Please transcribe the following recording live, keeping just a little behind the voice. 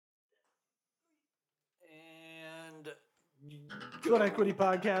Sweat Equity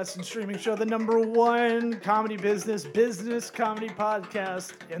Podcast and streaming show, the #1 comedy business comedy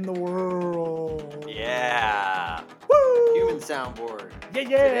podcast in the world. Yeah. Woo! Human soundboard. Yeah.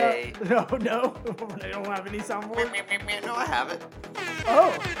 Today. No, I don't have any soundboard. No, I have it.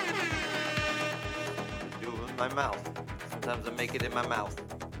 Oh, I do it with my mouth. Sometimes I make it in my mouth.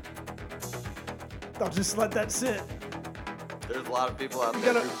 I'll just let that sit. There's a lot of people out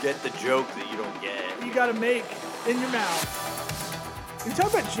there who get the joke that you don't get. You gotta make in your mouth. You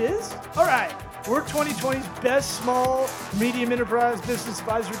talking about jizz? All right. We're 2020's best small, medium enterprise business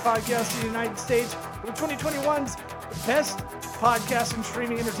advisory podcast in the United States. We're 2021's best podcast and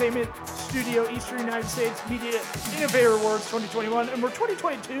streaming entertainment studio, Eastern United States Media Innovator Awards 2021. And we're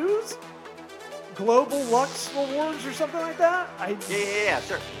 2022's Global Lux Awards or something like that. Yeah,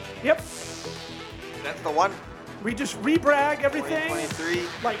 sure. Yep. That's the one. We just re-brag everything 2023.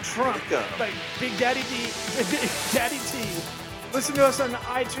 like Trump, Welcome. like Big Daddy T. Listen to us on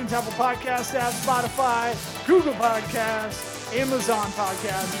iTunes, Apple Podcast app, Spotify, Google Podcasts, Amazon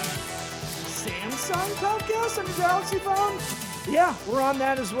Podcast, Samsung Podcast on your Galaxy phone. Yeah, we're on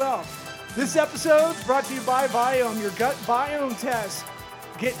that as well. This episode is brought to you by Viome, your gut biome test.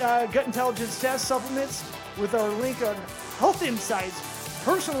 Get gut intelligence test supplements with our link on health insights,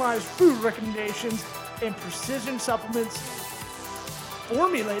 personalized food recommendations, and precision supplements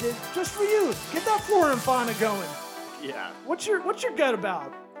formulated just for you. Get that flora and fauna going. Yeah. What's your gut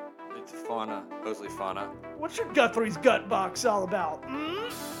about? It's fauna, mostly fauna. What's your Guthrie's gut box all about?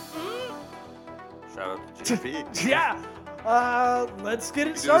 Shout out to GP. Yeah. Let's get it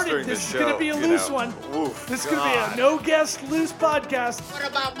do this started. during This is the gonna show, be a you loose know. one. Oof, This is gonna be God. a no guest loose podcast. What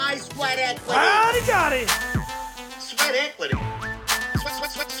about my sweat equity? Howdy, got it. Sweat equity.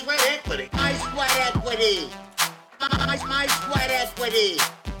 Sweat equity. My sweat equity. My sweat equity.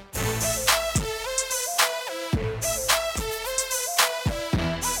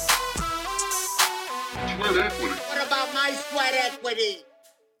 What about my sweat equity?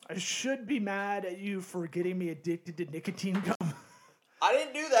 I should be mad at you for getting me addicted to nicotine gum. I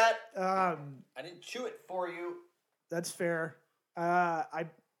didn't do that. I didn't chew it for you. That's fair. I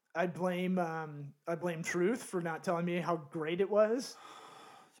blame Truth for not telling me how great it was.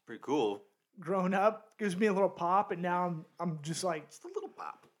 It's pretty cool. Growing up, gives me a little pop, and now I'm just like Just a little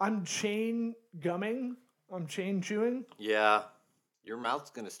pop. I'm chain gumming. I'm chain chewing. Yeah. Your mouth's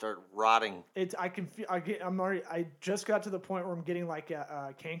gonna start rotting. I just got to the point where I'm getting like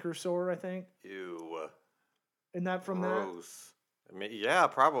a canker sore, I think. Ew. Isn't that from Gross. I mean, yeah,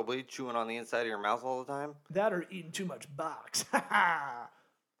 probably chewing on the inside of your mouth all the time. that or eating too much box?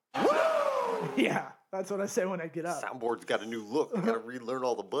 Yeah, that's what I say when I get up. Soundboard's got a new look. You gotta relearn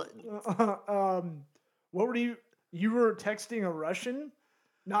all the buttons. What were you were texting a Russian?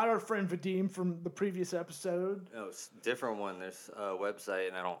 Not our friend Vadim from the previous episode. No, it's a different one. There's a website,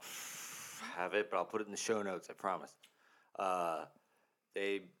 and I don't have it, but I'll put it in the show notes. I promise.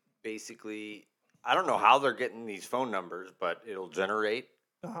 They basically, I don't know how they're getting these phone numbers, but it'll generate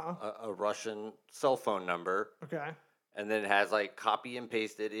a Russian cell phone number, Okay. and then it has like copy and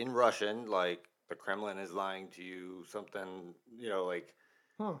pasted in Russian, like the Kremlin is lying to you, something, like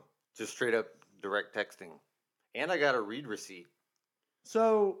Huh. just straight up direct texting. And I got a read receipt.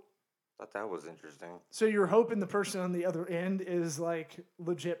 So Thought that was interesting. you're hoping the person on the other end is like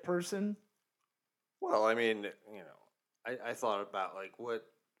legit person? Well, I mean, I thought about like what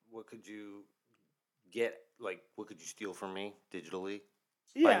could you get, like what could you steal from me digitally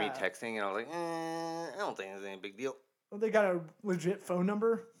by me texting, and I was like, I don't think it's any big deal. Well, they got a legit phone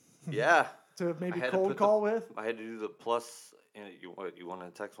number Yeah, to maybe I had to cold put call with. I had to do the plus. You want to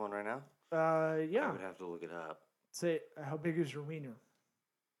text one right now? Yeah. I would have to look it up. Say, how big is your wiener?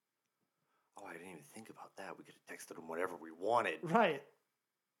 Oh, I didn't even think about that. We could have texted them whatever we wanted. Right.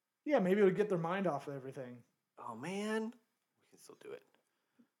 Yeah, maybe it would get their mind off of everything. Oh man, we can still do it.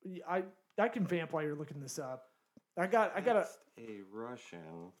 I can vamp while you're looking this up. I got a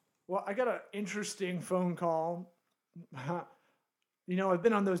Russian. Well, I got an interesting phone call. I've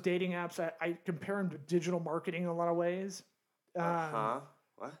been on those dating apps. I compare them to digital marketing in a lot of ways. What?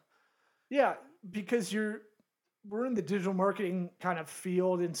 Yeah, because we're in the digital marketing kind of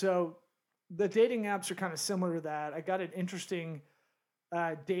field, and so the dating apps are kind of similar to that. I got an interesting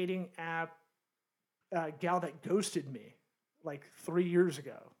dating app gal that ghosted me like 3 years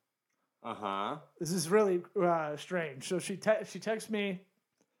ago. This is really strange. So she texts me.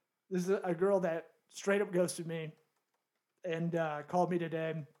 This is a girl that straight up ghosted me and called me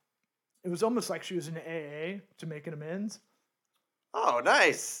today. It was almost like she was in AA to make an amends. Oh,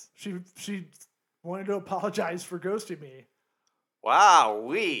 nice. She wanted to apologize for ghosting me. Wow,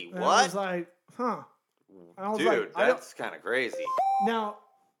 And what? I was like, huh. And I was Dude, like, that's kind of crazy. now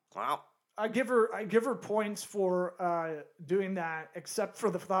Wow. I give her points for doing that, except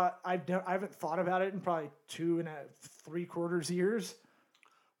for the thought I haven't thought about it in probably 2.75 years.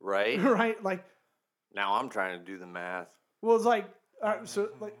 Right? Right? Like, Now I'm trying to do the math. well, it's like, so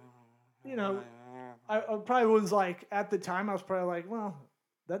like, you know, I probably was like, at the time, I was probably like, well,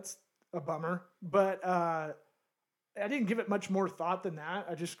 that's a bummer. But I didn't give it much more thought than that.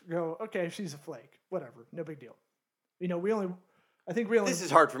 I just go, okay, she's a flake. Whatever. No big deal. You know, This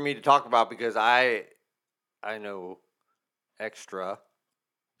is hard for me to talk about because I know extra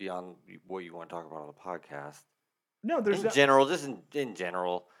beyond what you want to talk about on the podcast. No, there's In general, just in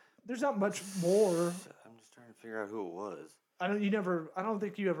general. there's not much more. I'm just trying to figure out who it was. I don't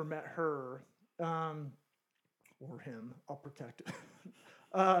think you ever met her. Or him. I'll protect it.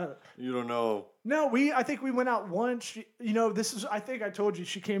 You don't know. No, I think we went out once. I think I told you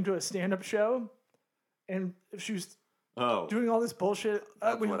she came to a stand-up show, and she was doing all this bullshit.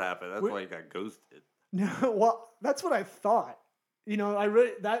 That's what happened. That's why you got ghosted. No, well, that's what I thought.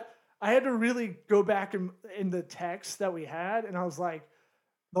 I had to really go back in the text that we had, and I was like,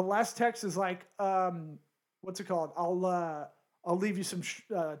 the last text is like, what's it called? I'll leave you some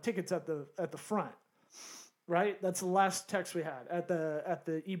tickets at the front. Right? That's the last text we had at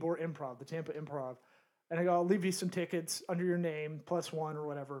the Ybor Improv, the Tampa Improv. And I go, I'll leave you some tickets under your name, +1 or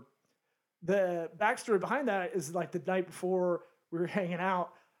whatever. The backstory behind that is like the night before we were hanging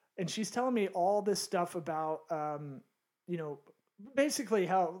out, and she's telling me all this stuff about, basically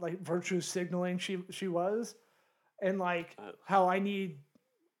how like virtue signaling she was, and like how I need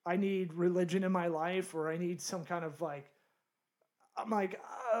religion in my life, or I need some kind of like, I'm like,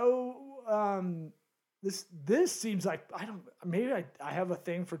 This seems like I have a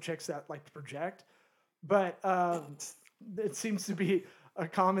thing for chicks that like to project, but it seems to be a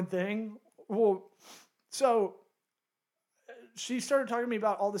common thing. Well, so she started talking to me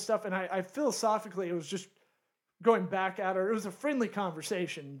about all this stuff, and I philosophically, it was just going back at her. It was a friendly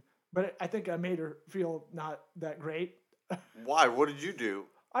conversation, but I think I made her feel not that great. Why? What did you do?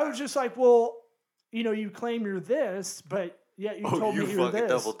 I was just like, well, you claim you're this, but yet you told me you're this. You fucking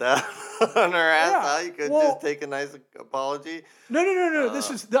doubled down on her ass. Yeah. Huh? You could just take a nice apology. No.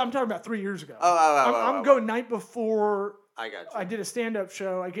 I'm talking about 3 years ago. I'm going night before. I got you. I did a stand-up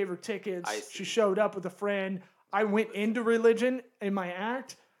show. I gave her tickets. See. She showed up with a friend. I went into religion in my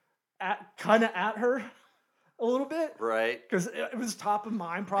act, kind of at her a little bit. Right. Because it was top of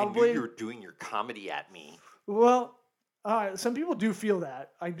mind, probably. I knew you were doing your comedy at me. Well, some people do feel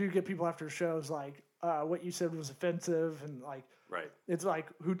that. I do get people after shows like, what you said was offensive, and like, right. It's like,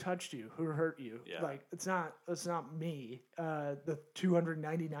 who touched you? Who hurt you? Yeah. Like, it's not me. The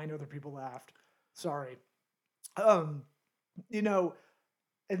 299 other people laughed. Sorry. And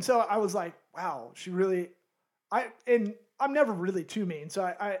so I was like, wow, she really, and I'm never really too mean.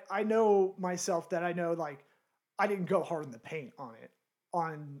 So I know myself that I know, like, I didn't go hard in the paint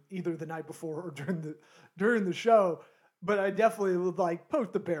on either the night before or during the show, but I definitely would like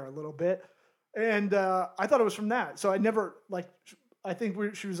poke the bear a little bit. And I thought it was from that. So I never, like, I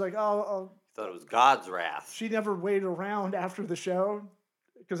think she was like, oh. Thought it was God's wrath. She never waited around after the show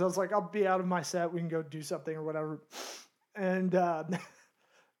because I was like, I'll be out of my set. We can go do something or whatever. And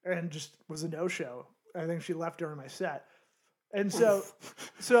just was a no-show. I think she left during my set. And so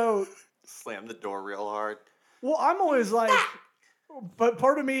Slammed the door real hard. Well, I'm always like, but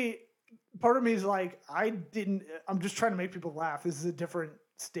part of me is like, I'm just trying to make people laugh. This is a different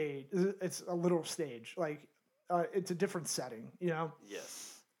stage. It's a little stage. Like, it's a different setting,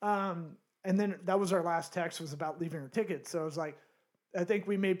 Yes. And then that was our last text, was about leaving her tickets. So I was like, I think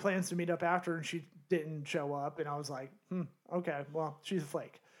we made plans to meet up after, and she didn't show up. And I was like, okay, well, she's a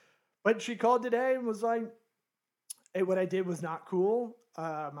flake. But she called today and was like, hey, what I did was not cool.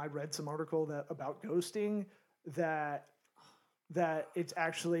 I read some article about ghosting, that it's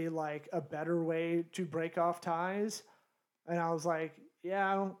actually like a better way to break off ties. And I was like,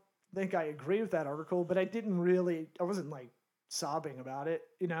 yeah, I don't think I agree with that article, but I wasn't like sobbing about it,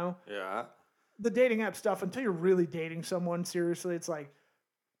 Yeah. The dating app stuff, until you're really dating someone seriously, it's like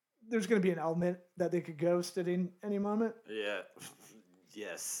there's going to be an element that they could ghost at any moment. Yeah.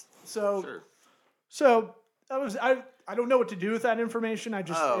 Yes. So, sure. So I don't know what to do with that information. I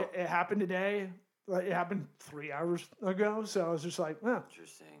just, it happened today. It happened 3 hours ago. So I was just like, oh.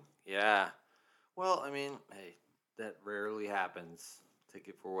 Interesting. Yeah. Well, I mean, hey, that rarely happens. Take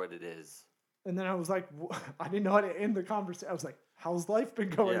it for what it is. And then I was like, I didn't know how to end the conversation. I was like, how's life been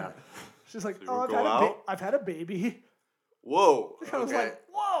going? Yeah. She's like, so I've had a baby. Whoa. I was like,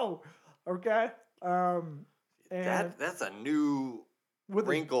 whoa. Okay. And that's a new with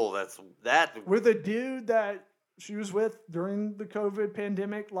wrinkle. That. with a dude that she was with during the COVID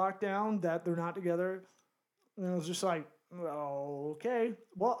pandemic lockdown. That they're not together. And I was just like, oh, okay.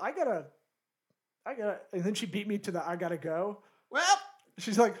 Well, I gotta. And then she beat me to the I gotta go. Well,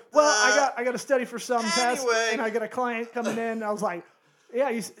 She's like, well, I got to study for some test, anyway. and I got a client coming in. I was like,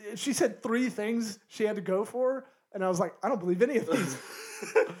 yeah. She said 3 things she had to go for, and I was like, I don't believe any of these.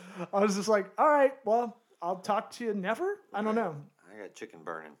 I was just like, all right, well, I'll talk to you never. I don't know. I got chicken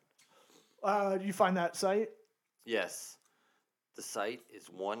burning. You find that site? Yes. The site is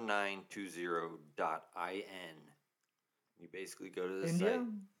 1920.in. You basically go to this India? site.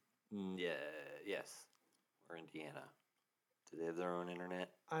 Yeah, yes. Or Indiana. Do they have their own internet?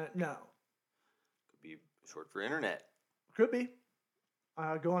 No. Could be short for internet. Could be.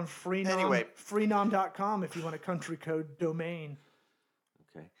 Go on freenom, Anyway. freenom.com if you want a country code domain.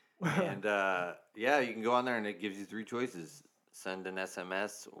 Okay. And yeah, you can go on there and it gives you 3 choices. Send an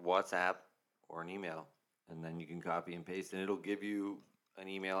SMS, WhatsApp, or an email. And then you can copy and paste, and it'll give you an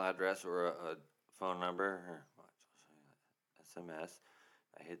email address or a phone number. Or, SMS.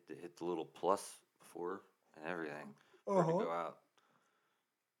 I hit the little plus before and everything for it to go out.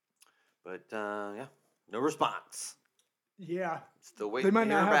 But yeah, no response. Yeah. Still waiting to hear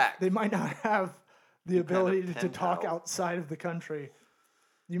back. They might not have the ability to pen talk pal. outside of the country.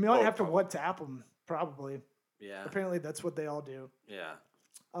 You might have to WhatsApp them, probably. Yeah. Apparently, that's what they all do. Yeah.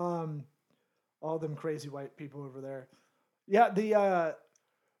 All them crazy white people over there. Yeah, the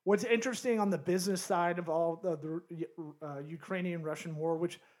what's interesting on the business side of all the Ukrainian-Russian war,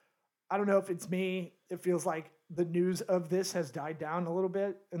 which I don't know if it's me, it feels like the news of this has died down a little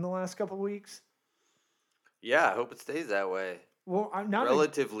bit in the last couple of weeks. Yeah, I hope it stays that way. Well, I'm not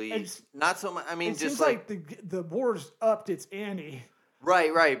relatively, not so much. I mean, it just seems like the war's upped its ante.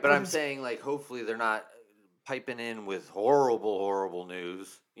 Right. But I'm saying, like, hopefully they're not piping in with horrible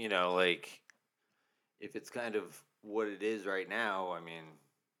news. You know, like, if it's kind of what it is right now, I mean,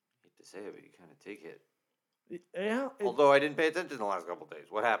 I hate to say it, but you kind of take it. Yeah. Although I didn't pay attention the last couple of days.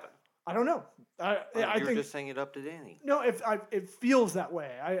 What happened? I don't know. I you were think just saying it up to Danny. no. It feels that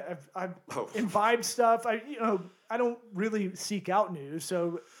way. I've imbibed stuff. I don't really seek out news,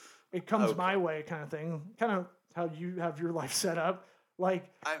 so it comes my way, kind of thing. Kind of how you have your life set up.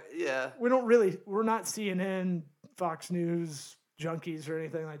 Like, we're not CNN, Fox News junkies or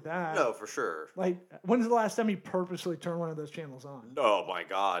anything like that. No, for sure. Like, when's the last time you purposely turned one of those channels on? Oh my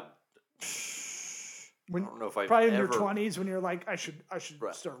God. When, I don't know if I've probably in ever... your 20s when you're like, I should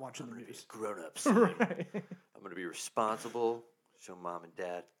start watching the news. Grown ups. Right. I'm gonna be responsible. Show mom and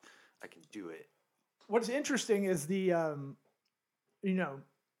dad I can do it. What's interesting is the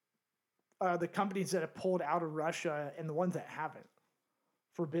companies that have pulled out of Russia and the ones that haven't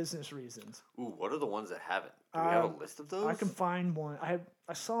for business reasons. Ooh, what are the ones that haven't? Do we have a list of those? I can find one. I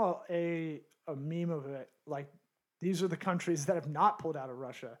saw a meme of it. Like, these are the countries that have not pulled out of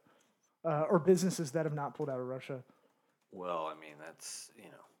Russia. Or businesses that have not pulled out of Russia. Well, I mean, that's,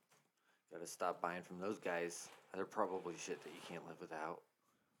 got to stop buying from those guys. They're probably shit that you can't live without.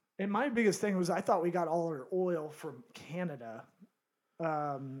 And my biggest thing was I thought we got all our oil from Canada,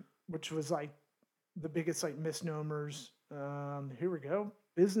 which was like the biggest like misnomers. Here we go.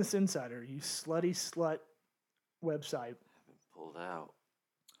 Business Insider, you slutty slut website. Haven't pulled out.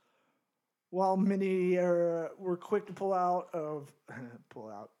 While many were quick to pull out of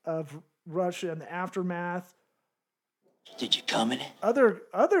Russia in the aftermath. Did you come in it?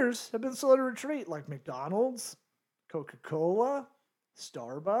 Others have been slow to retreat, like McDonald's, Coca-Cola,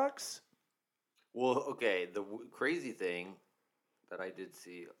 Starbucks. Well, okay, the crazy thing that I did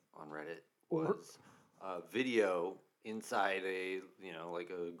see on Reddit was a video inside a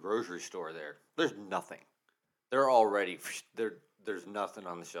grocery store there. There's nothing. There's nothing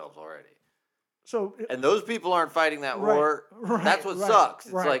on the shelves already. And those people aren't fighting that war. That's what sucks.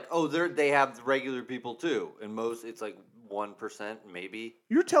 It's like, they have regular people too. And it's like 1% maybe.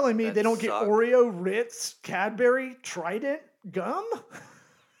 You're telling me they don't get Oreo, Ritz, Cadbury, Trident gum?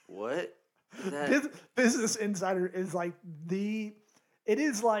 What? Business Insider is like it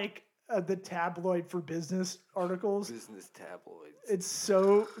is like the tabloid for business articles. Business tabloids. It's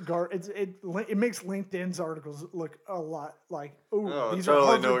so it makes LinkedIn's articles look a lot like these are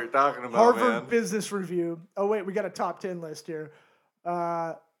Harvard, know what you're talking about, Harvard Business Review. Oh wait, we got a top 10 list here.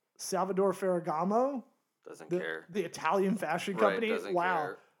 Salvador Ferragamo doesn't care. The Italian fashion company. Wow.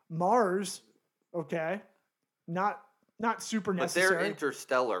 Care. Mars. Okay. Not super necessary. But they're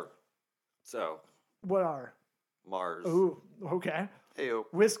interstellar. So. What are? Mars. Ooh. Okay. Hey-o.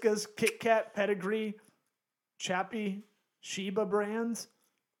 Whiskas, Kit Kat, Pedigree, Chappie, Sheba brands.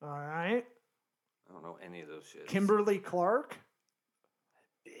 All right. I don't know any of those shit. Kimberly Clark.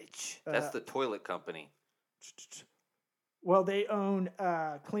 Bitch. That's the toilet company. Well, they own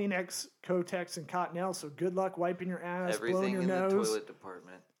Kleenex, Kotex, and Cottonelle, so good luck wiping your ass, blowing your Everything in nose. the toilet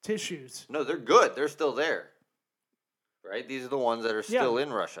department. Tissues. No, they're good. They're still there. Right? These are the ones that are still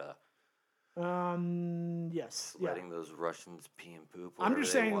in Russia. Yes. Letting those Russians pee and poop. I'm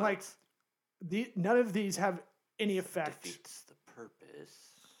just saying, like, none of these have any effect. Defeats the purpose.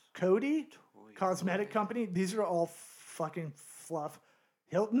 Cody, cosmetic company, these are all fucking fluff.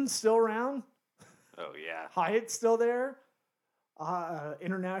 Hilton's still around. Oh, yeah. Hyatt's still there.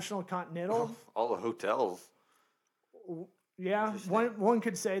 International Continental. All the hotels. Yeah, one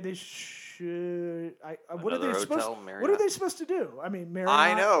could say they should. What are they Marriott? What are they supposed to do? I mean, Marriott.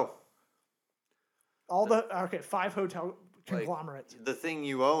 I know. All the 5 hotel conglomerates. The thing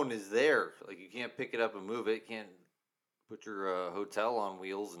you own is there. Like, you can't pick it up and move it. You can't put your hotel on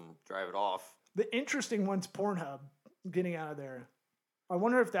wheels and drive it off. The interesting one's Pornhub getting out of there. I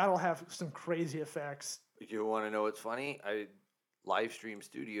wonder if that'll have some crazy effects. If you want to know what's funny, Livestream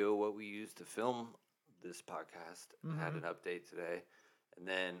Studio, what we used to film this podcast, had an update today. And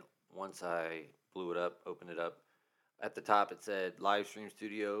then once I blew it up, opened it up, at the top it said Livestream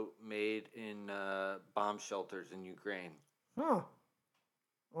Studio made in bomb shelters in Ukraine. Huh.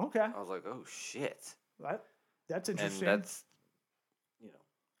 Okay. I was like, oh shit. That's interesting. And that's,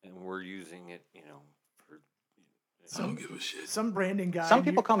 and we're using it, for. I don't give a shit. Some branding guy. Some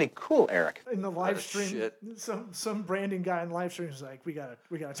people call me Cool Eric. In the live stream, some branding guy in live stream is like, we gotta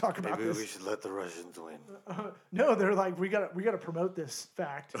talk about Maybe this. we should let the Russians win. No, they're like, we gotta promote this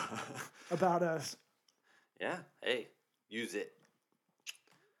fact about us. Yeah. Hey, use it.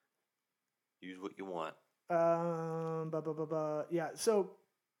 Use what you want. Yeah. So,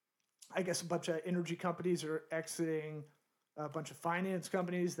 I guess a bunch of energy companies are exiting. A bunch of finance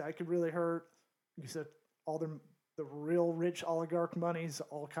companies that could really hurt. You said all the real rich oligarch money's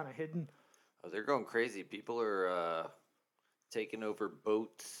all kind of hidden. Oh, they're going crazy. People are taking over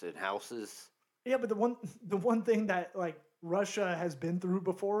boats and houses. Yeah, but the one thing that like Russia has been through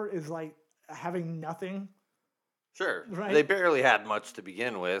before is like having nothing. Sure. Right. They barely had much to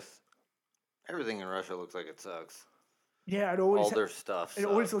begin with. Everything in Russia looks like it sucks. Yeah, it always all their stuff. It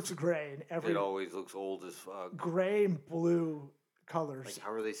always looks gray in It always looks old as fuck. Gray and blue colors. Like,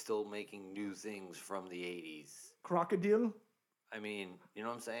 how are they still making new things from the 80s? Crocodile? I mean, you know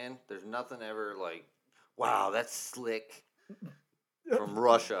what I'm saying? There's nothing ever like, wow, that's slick from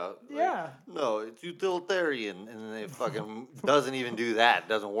Russia. Yeah. Like, no, it's utilitarian. And they fucking doesn't even do that.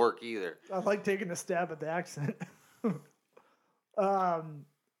 Doesn't work either. I like taking a stab at the accent.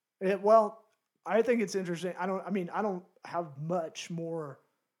 I think it's interesting. I don't have much more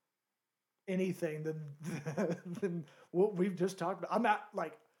anything than what we've just talked about.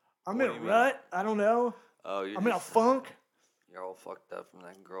 I'm in a rut. I don't know. Oh, I'm in a funk. You're all fucked up from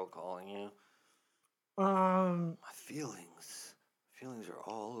that girl calling you. My feelings are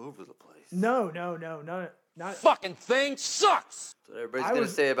all over the place. No, not fucking thing sucks. That's what everybody's gonna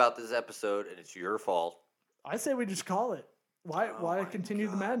say about this episode, and it's your fault. I say we just call it. Why continue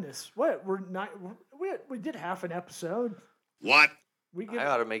the madness? What? We did half an episode. What? I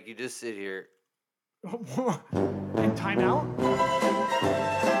ought to make you just sit here. In timeout?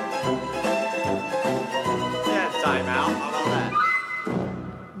 Yeah, timeout. How about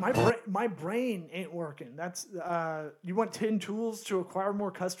that? My brain ain't working. That's you want 10 tools to acquire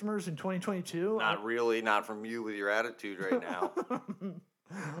more customers in 2022? Not really. Not from you with your attitude right now.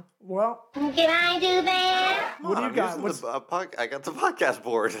 Well, can I do that? What do you got? I got the podcast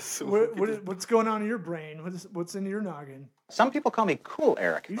board. What's going on in your brain? What's in your noggin? Some people call me Cool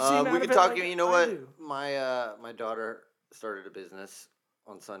Eric. We can talk. You know what? My daughter started a business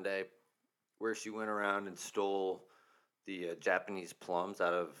on Sunday where she went around and stole the Japanese plums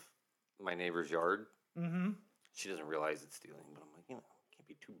out of my neighbor's yard. Mm-hmm. She doesn't realize it's stealing, but I'm like, can't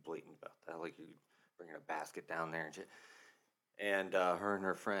be too blatant about that. Like, you're bringing a basket down there and shit. And her and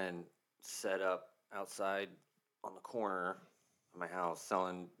her friend set up outside on the corner of my house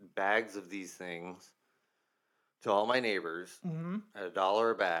selling bags of these things to all my neighbors at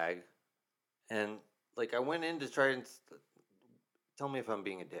 $1 a bag. And, like, I went in to try and tell me if I'm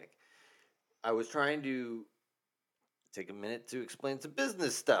being a dick. I was trying to take a minute to explain some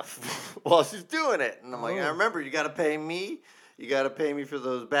business stuff while she's doing it. And I'm like, I remember, you got to pay me. You got to pay me for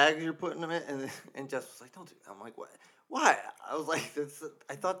those bags you're putting them in. And Jess was like, don't do that. I'm like, what? Why? I was like,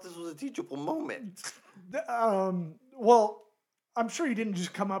 I thought this was a teachable moment. Well, I'm sure you didn't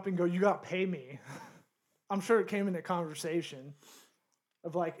just come up and go, you got to pay me. I'm sure it came in a conversation.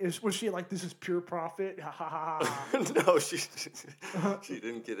 Of like, was she like, this is pure profit? Ha ha ha ha. No, she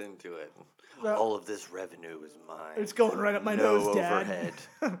didn't get into it. No. All of this revenue is mine. It's going right up my no nose, Dad. overhead.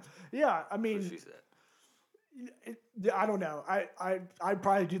 Yeah, I mean, She said. I don't know. I'd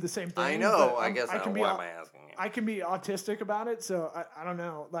probably do the same thing. I know. but I guess I can be. why am I asking you? I can be autistic about it, so I don't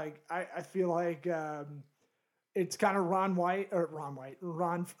know. Like I feel like it's kind of Ron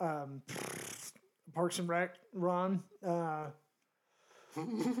Parks and Rec. Ron, you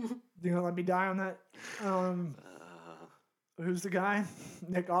gonna let me die on that? Who's the guy?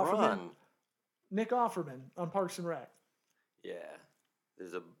 Nick Offerman. Ron. Nick Offerman on Parks and Rec. Yeah.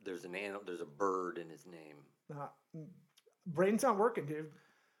 There's a bird in his name. Brain's not working, dude.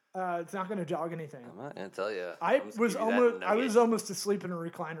 It's not going to jog anything. I'm not gonna tell you. I was almost asleep in a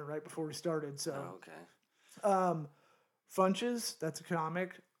recliner right before we started. So, okay. Funches, that's a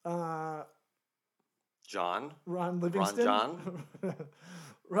comic. John. Ron Livingston. John.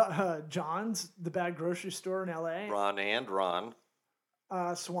 John's, the bad grocery store in L.A. Ron and Ron.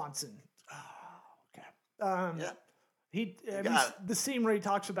 Swanson. Oh, okay. Yeah. The scene where he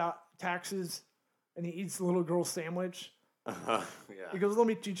talks about taxes and he eats the little girl's sandwich. Yeah. He goes, "Let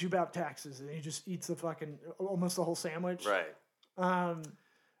me teach you about taxes," and he just eats almost the whole sandwich. Right.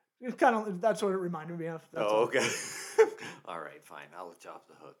 It's kind of that's what it reminded me of. That's all. Okay. All right, fine. I'll let you off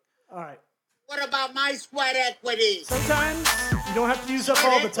the hook. All right. What about my sweat equity? Sometimes you don't have to use up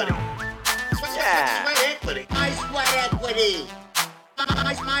all the time. Yeah. Sweat equity. My sweat equity.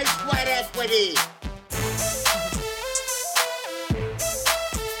 My sweat equity.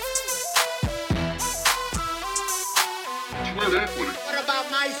 Sweat equity. What about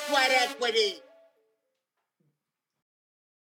my sweat equity?